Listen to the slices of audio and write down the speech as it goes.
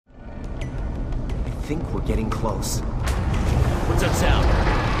think we're getting close. What's that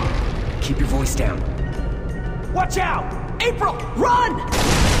sound? Keep your voice down. Watch out! April, run!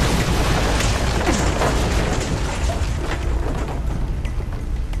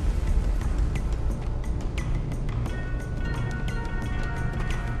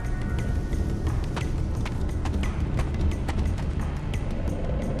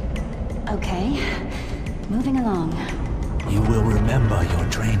 Okay, moving along. You will remember your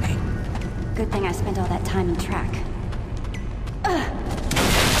training. Good thing I spent all that time in track.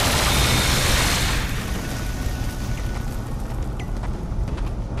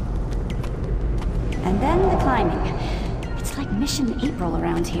 And then the climbing. It's like Mission April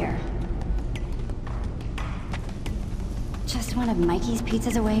around here. Just one of Mikey's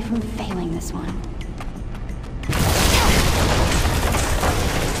pizzas away from failing this one.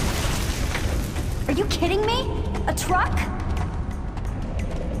 Are you kidding me? A truck?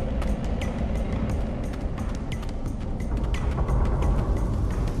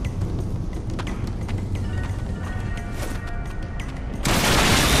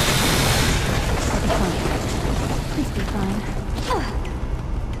 Please be fine.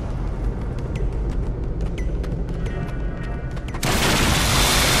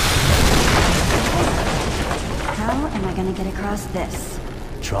 How am I gonna get across this?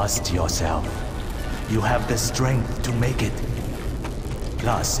 Trust yourself. You have the strength to make it.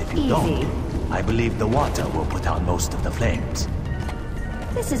 Plus, if you don't, I believe the water will put out most of the flames.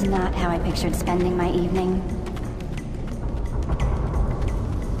 This is not how I pictured spending my evening.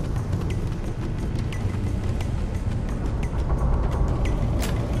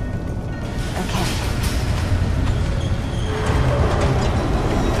 Okay.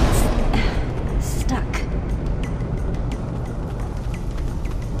 Stuck.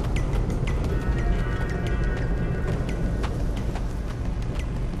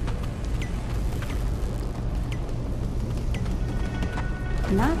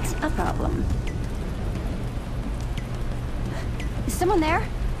 Not a problem. Is someone there?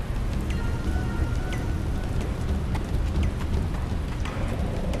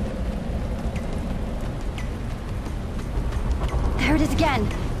 There it is again.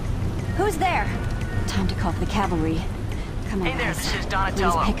 Who's there? Time to call for the cavalry. Come on, Hey there, guys. this is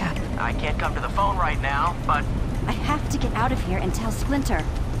Donatello. Please pick up. I can't come to the phone right now, but I have to get out of here and tell Splinter.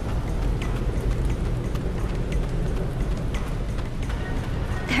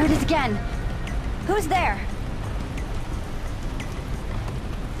 There it is again. Who's there?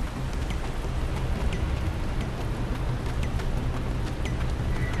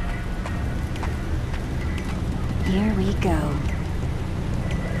 Here we go.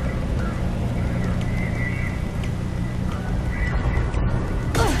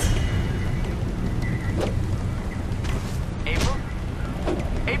 April?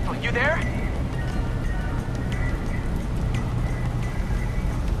 April, you there?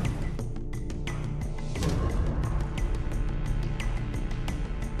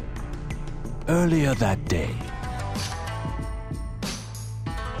 Earlier that day,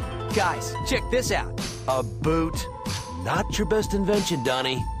 Guys, check this out. A boot. Not your best invention,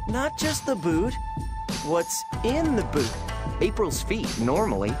 Donnie. Not just the boot. What's in the boot? April's feet,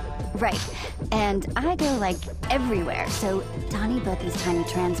 normally. Right. And I go, like, everywhere, so Donnie built these tiny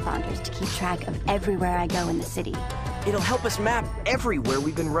transponders to keep track of everywhere I go in the city. It'll help us map everywhere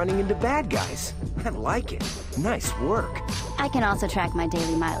we've been running into bad guys. I like it. Nice work. I can also track my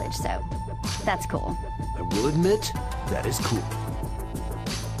daily mileage, so that's cool. I will admit, that is cool.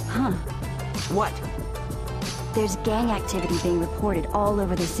 Huh. What? There's gang activity being reported all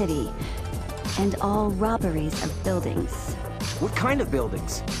over the city, and all robberies of buildings. What kind of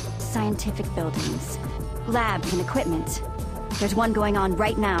buildings? Scientific buildings, labs and equipment. There's one going on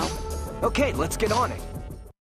right now. Okay, let's get on it.